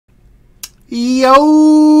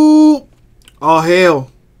Yo! All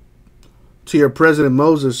hail to your President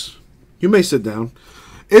Moses. You may sit down.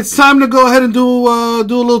 It's time to go ahead and do a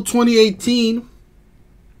little 2018.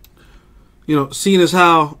 You know, seeing as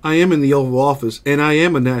how I am in the Oval Office and I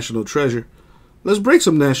am a national treasure, let's break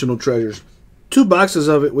some national treasures. 2 boxes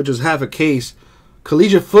of it, which is half a case.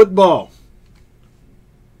 Collegiate football.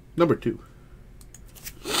 Number 2.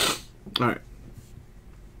 All right.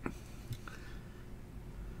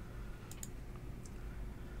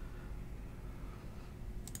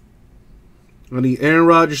 I need Aaron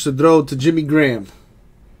Rodgers to throw to Jimmy Graham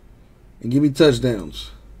and give me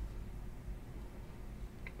touchdowns.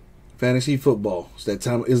 Fantasy football. It's that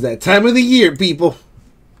time of the year, people.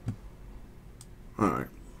 All right.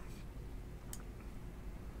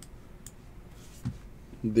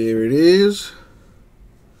 There it is.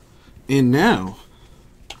 And now,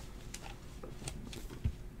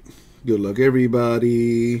 good luck,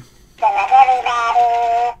 everybody. Good luck,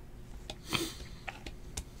 everybody.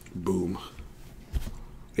 Boom.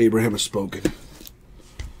 Abraham has spoken.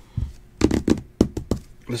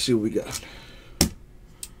 Let's see what we got.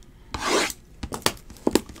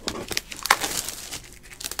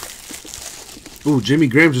 Ooh, Jimmy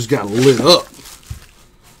Graham just got lit up.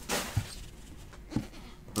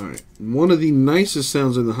 Alright. One of the nicest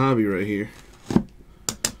sounds in the hobby right here.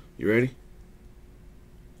 You ready?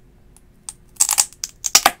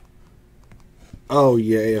 Oh,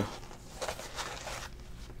 yeah.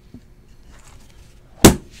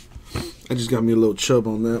 I just got me a little chub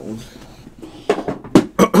on that one.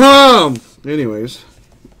 Anyways,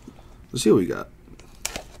 let's see what we got.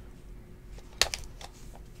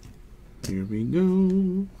 Here we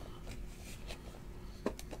go.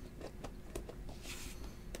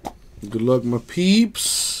 Good luck, my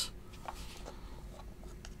peeps.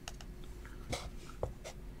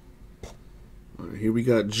 All right, here we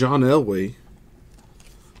got John Elway.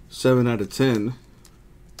 7 out of 10.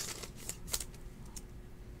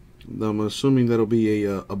 I'm assuming that'll be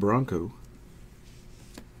a Bronco.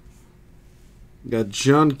 Got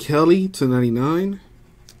John Kelly to 99.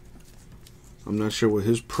 I'm not sure what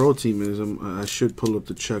his pro team is. I should pull up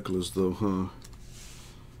the checklist though, huh?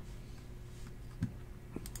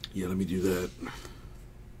 Yeah, let me do that.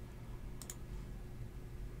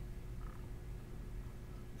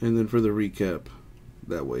 And then for the recap,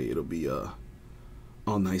 that way it'll be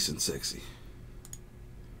all nice and sexy.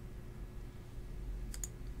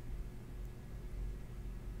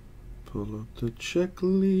 Pull up the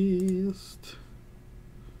checklist.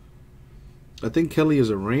 I think Kelly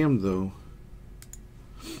is a Ram, though.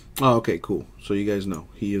 Oh, okay, cool. So you guys know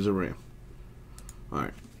he is a Ram. All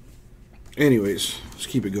right. Anyways, let's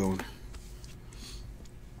keep it going.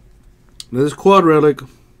 Now this quad relic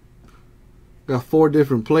got 4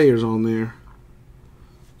 different players on there,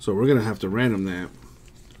 so we're gonna have to random that.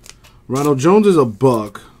 Ronald Jones is a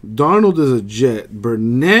Buck. Darnold is a Jet.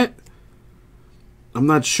 Burnett, I'm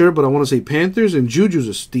not sure, but I want to say Panthers, and Juju's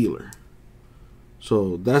a Steeler.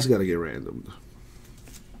 So that's got to get randomed.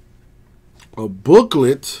 A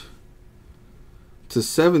booklet to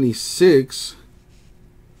 76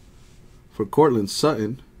 for Cortland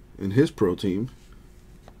Sutton and his pro team.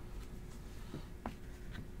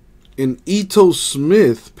 An Ito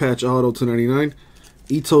Smith patch auto to 99.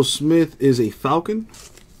 Ito Smith is a Falcon,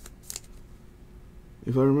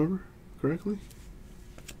 if I remember correctly.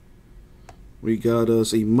 We got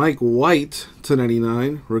us a Mike White to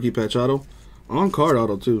 99 rookie patch auto. On card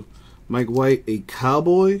auto too. Mike White, a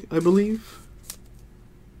Cowboy, I believe.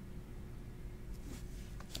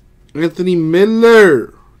 Anthony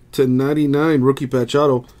Miller to 99 rookie patch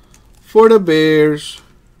auto for the Bears.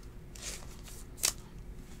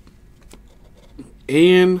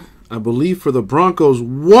 And I believe for the Broncos,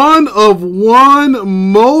 1 of 1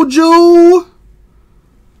 mojo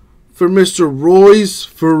for Mr. Royce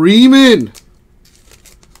Freeman.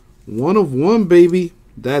 1 of 1, baby.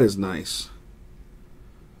 That is nice.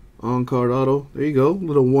 On card auto. There you go.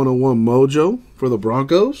 Little 1 of 1 mojo for the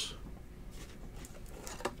Broncos.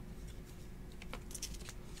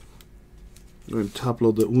 Go ahead and top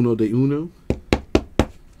load the uno de uno.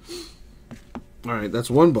 Alright,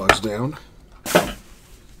 that's 1 box down.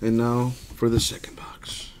 And now for the second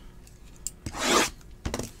box.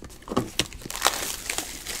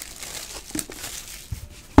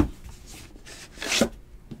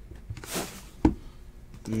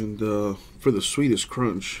 And for the sweetest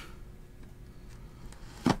crunch,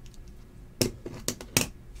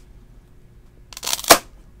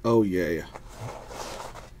 oh yeah.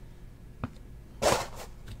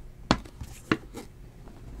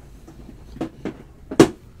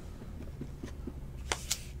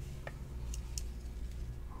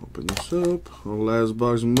 Open this up. Our last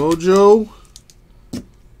box mojo.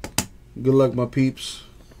 Good luck, my peeps.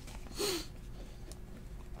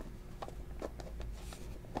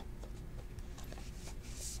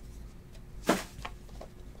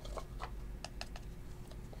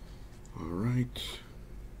 All right.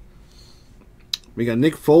 We got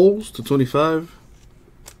Nick Foles to 25.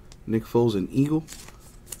 Nick Foles and Eagle.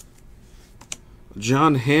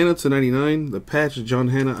 John Hanna to 99. The patch of John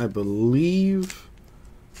Hanna, I believe,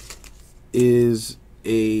 is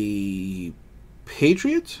a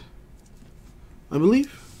Patriot. I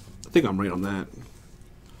believe. I think I'm right on that.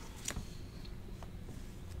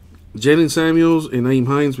 Jalen Samuels and Naeem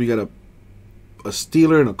Hines. We got a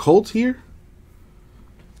Steeler and a Colt here,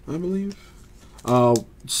 I believe.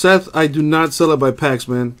 Seth, I do not sell it by packs,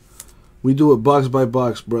 man. We do it box by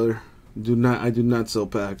box, brother. I do not sell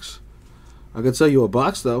packs. I could sell you a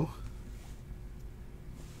box, though.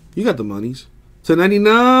 You got the monies. To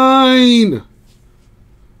 99.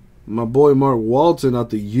 My boy Mark Walton out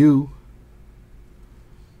the U.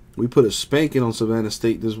 We put a spanking on Savannah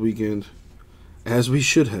State this weekend, as we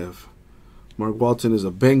should have. Mark Walton is a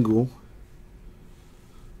Bengal.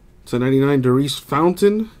 To 99, Darius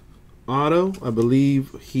Fountain auto. I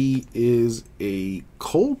believe he is a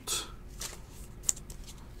Colt.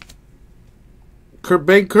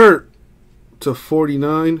 Kurt to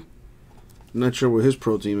 49. Not sure what his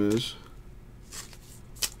pro team is.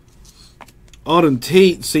 Auden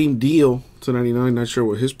Tate, same deal to 99. Not sure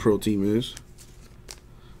what his pro team is.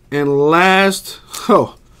 And last,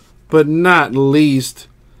 but not least,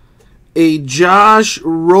 a Josh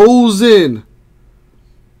Rosen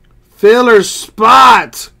filler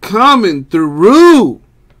spot coming through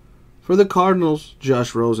for the Cardinals.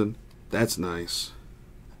 Josh Rosen. That's nice.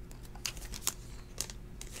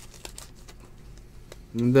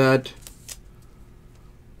 And that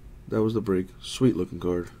was the break. Sweet looking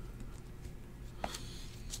card.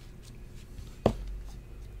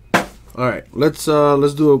 All right, let's go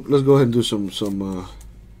ahead and do some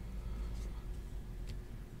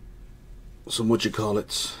what you call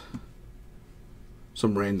it,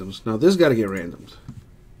 some randoms. Now this got to get randomed.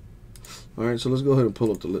 All right, so let's go ahead and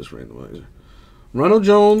pull up the list randomizer. Ronald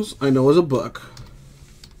Jones, I know, is a Buck.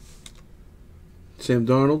 Sam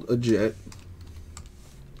Darnold, a Jet.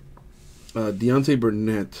 Deontay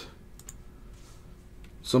Burnett.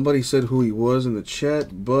 Somebody said who he was in the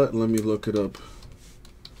chat, but let me look it up.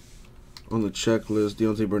 On the checklist,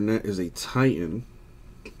 Deontay Burnett is a Titan.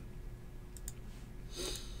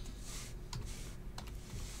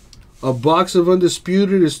 A box of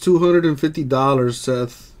Undisputed is $250,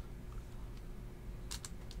 Seth.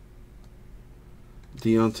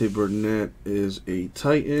 Deontay Burnett is a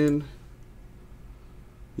Titan.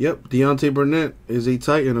 Yep, Deontay Burnett is a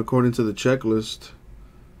Titan according to the checklist.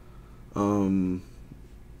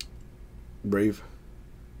 Brave.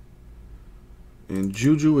 And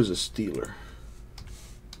Juju is a Steeler.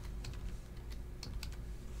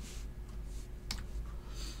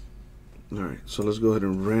 Alright, so let's go ahead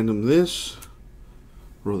and random this.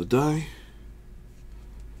 Roll the die.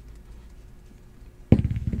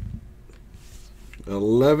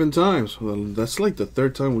 $11 times. Well, that's like the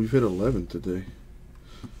third time we've hit 11 today.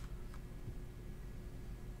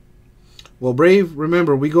 Well, Brave,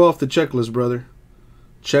 remember, we go off the checklist, brother.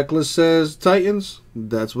 Checklist says Titans.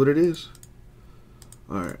 That's what it is.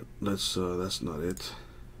 Alright, that's not it.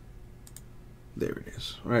 There it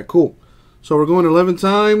is. Alright, cool. So we're going 11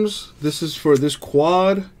 times. This is for this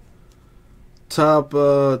quad. Top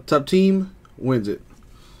team wins it.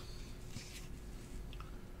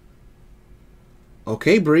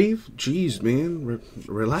 Okay, Brave. Jeez, man.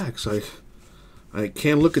 Relax. I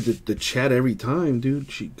can't look at the chat every time,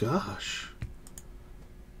 dude. Gosh.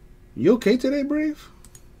 You okay today, Brave?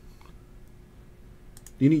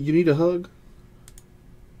 You need a hug?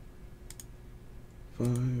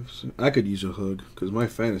 5, 6. I could use a hug because my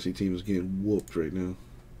fantasy team is getting whooped right now.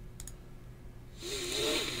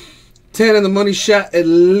 10 and the money shot.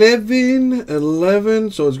 11.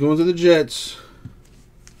 So it's going to the Jets.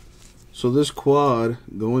 So this quad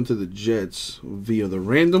going to the Jets via the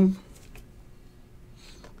random.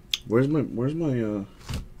 Where's my here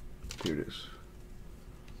it is.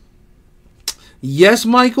 Yes,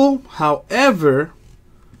 Michael. However,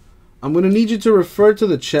 I'm going to need you to refer to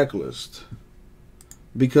the checklist,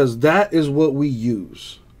 because that is what we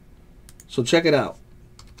use. So check it out.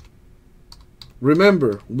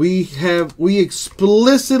 Remember, we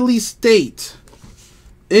explicitly state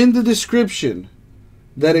in the description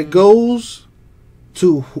that it goes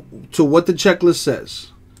to what the checklist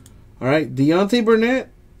says. All right, Deontay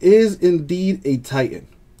Burnett is indeed a Titan.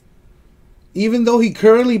 Even though he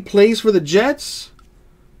currently plays for the Jets,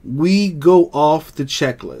 we go off the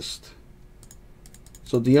checklist.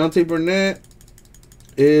 So Deontay Burnett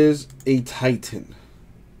is a Titan.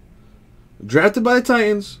 Drafted by the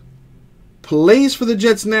Titans, plays for the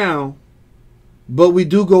Jets now, but we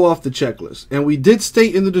do go off the checklist. And we did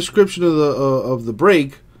state in the description of the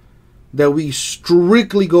break that we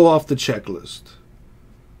strictly go off the checklist.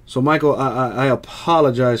 So, Michael, I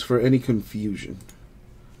apologize for any confusion.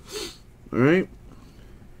 All right?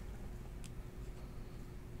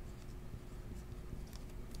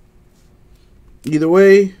 Either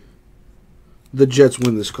way, the Jets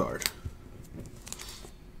win this card.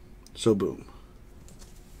 So, boom.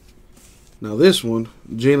 Now, this one,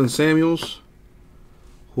 Jalen Samuels,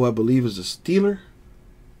 who I believe is a Steeler,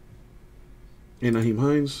 and Naheem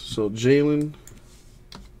Hines. So, Jalen,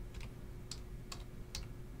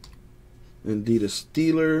 indeed a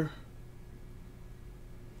Steeler.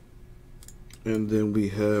 And then we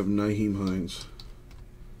have Naheem Hines.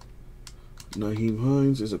 Naheem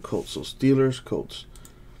Hines is a Colt. So, Steelers, Colts.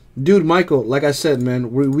 Dude, Michael, like I said,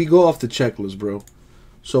 man, we go off the checklist, bro.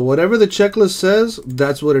 So whatever the checklist says,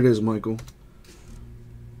 that's what it is, Michael.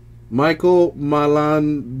 Michael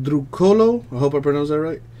Malandrucolo, I hope I pronounced that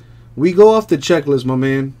right. We go off the checklist, my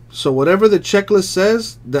man. So whatever the checklist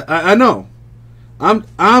says, that I know.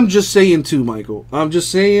 I'm just saying too, Michael. I'm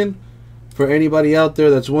just saying for anybody out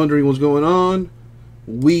there that's wondering what's going on,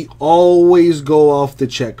 we always go off the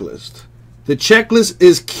checklist. The checklist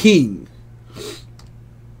is king.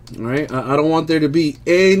 All right? I don't want there to be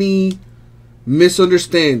any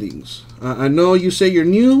misunderstandings. I know you say you're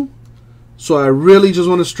new, so I really just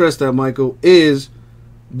want to stress that, Michael, is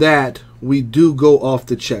that we do go off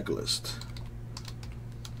the checklist.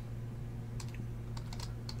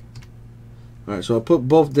 All right, so I put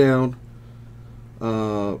both down.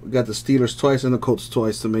 Got the Steelers twice and the Colts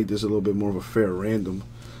twice to make this a little bit more of a fair random.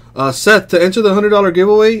 Seth, to enter the $100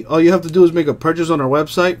 giveaway, all you have to do is make a purchase on our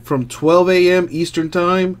website from 12 a.m. Eastern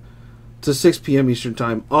Time to 6 p.m. Eastern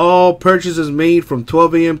Time. All purchases made from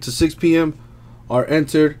 12 a.m. to 6 p.m. are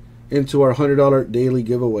entered into our $100 daily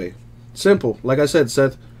giveaway. Simple. Like I said,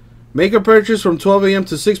 Seth, make a purchase from 12 a.m.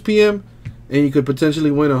 to 6 p.m. and you could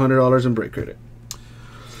potentially win $100 in break credit.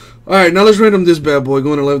 All right, now let's random this bad boy.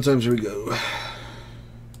 Going 11 times. Here we go.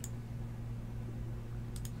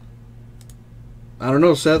 I don't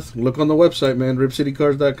know, Seth. Look on the website, man.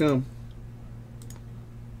 ripcitycards.com.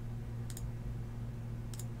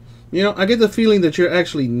 You know, I get the feeling that you're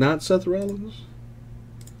actually not Seth Rollins.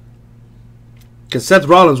 Because Seth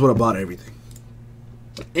Rollins would have bought everything.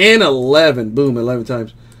 And 11. Boom, 11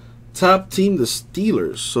 times. Top team, the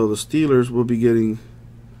Steelers. So the Steelers will be getting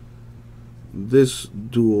this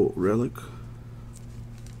dual relic.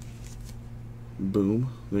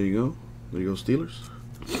 Boom. There you go. There you go, Steelers.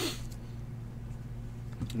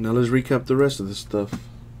 Now let's recap the rest of this stuff.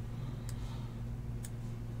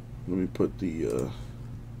 Let me put the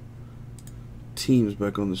teams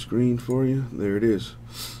back on the screen for you. There it is.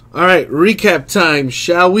 All right, recap time,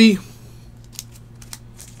 shall we?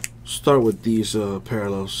 Start with these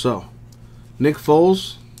parallels. So, Nick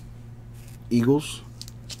Foles, Eagles.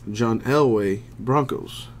 John Elway,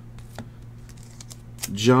 Broncos.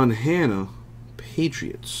 John Hanna,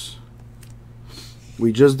 Patriots.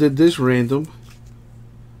 We just did this random,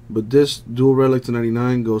 but this dual relic to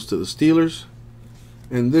 99 goes to the Steelers.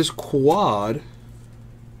 And this quad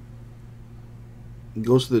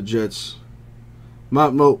goes to the Jets. My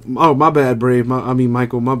bad, Brave.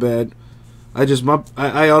 Michael, my bad.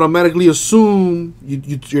 I automatically assume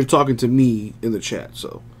you're talking to me in the chat,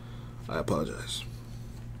 so I apologize.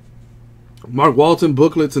 Mark Walton,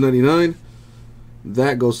 booklet to 99.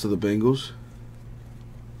 That goes to the Bengals.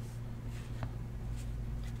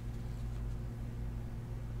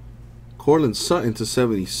 Cortland Sutton to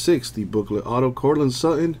 76, the booklet auto. Cortland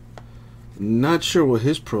Sutton, not sure what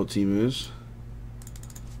his pro team is.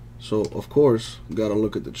 So, of course, got to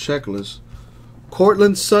look at the checklist.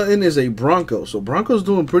 Cortland Sutton is a Bronco. So, Broncos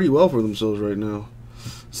doing pretty well for themselves right now.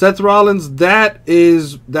 Seth Rollins,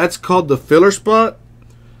 that's called the filler spot.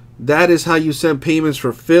 That is how you send payments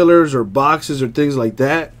for fillers or boxes or things like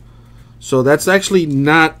that. So, that's actually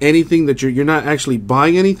not anything that you're not actually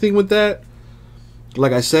buying anything with that.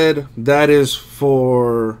 Like I said, that is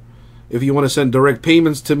for if you want to send direct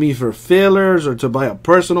payments to me for fillers or to buy a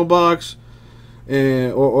personal box.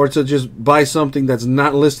 Or to just buy something that's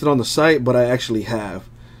not listed on the site, but I actually have.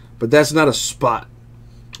 But that's not a spot.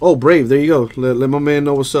 Oh, Brave, there you go. Let my man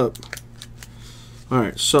know what's up.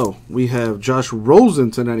 Alright, so we have Josh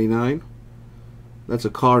Rosen to 99. That's a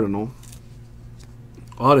Cardinal.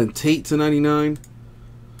 Auden Tate to 99.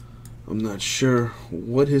 I'm not sure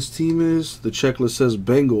what his team is. The checklist says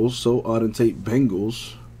Bengals, so Auden Tate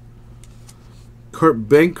Bengals. Kurt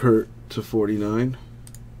Benkert to 49.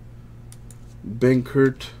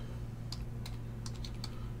 Benkert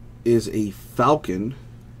is a Falcon.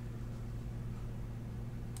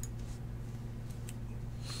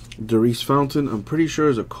 Darius Fountain, I'm pretty sure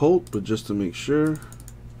is a Colt, but just to make sure.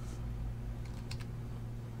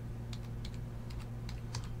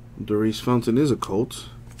 Darius Fountain is a Colt.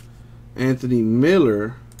 Anthony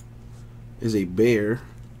Miller is a Bear.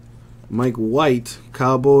 Mike White,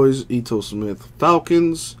 Cowboys. Ito Smith,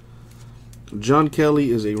 Falcons. John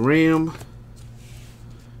Kelly is a Ram.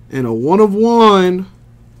 And a 1/1,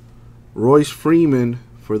 Royce Freeman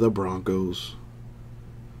for the Broncos.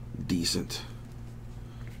 Decent.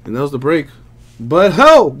 And that was the break. But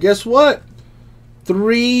ho, guess what?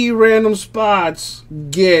 3 random spots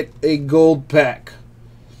get a gold pack.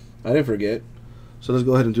 I didn't forget. So let's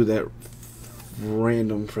go ahead and do that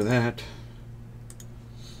random for that.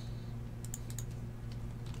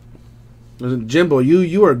 Listen, Jimbo,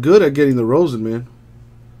 you are good at getting the Rosen, man.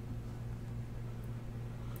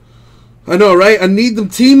 I know, right? I need them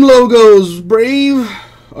team logos, Brave.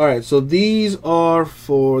 All right, so these are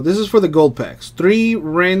for, this is for the gold packs. 3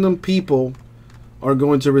 random people are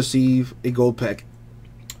going to receive a gold pack.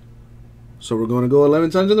 So we're going to go 11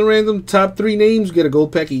 times in the random. Top 3 names get a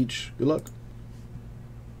gold pack each. Good luck.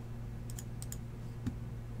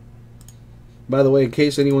 By the way, in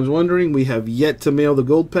case anyone's wondering, we have yet to mail the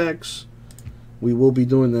gold packs. We will be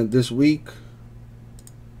doing that this week.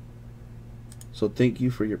 So thank you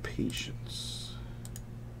for your patience.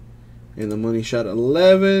 And the money shot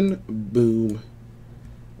 11. Boom.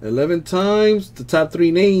 11 times. The top 3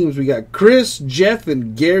 names. We got Chris, Jeff,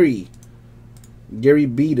 and Gary. Gary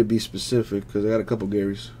B to be specific, because I got a couple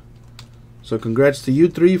Garys. So congrats to you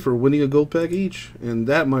 3 for winning a gold pack each. And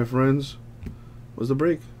that, my friends, was the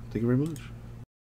break. Thank you very much.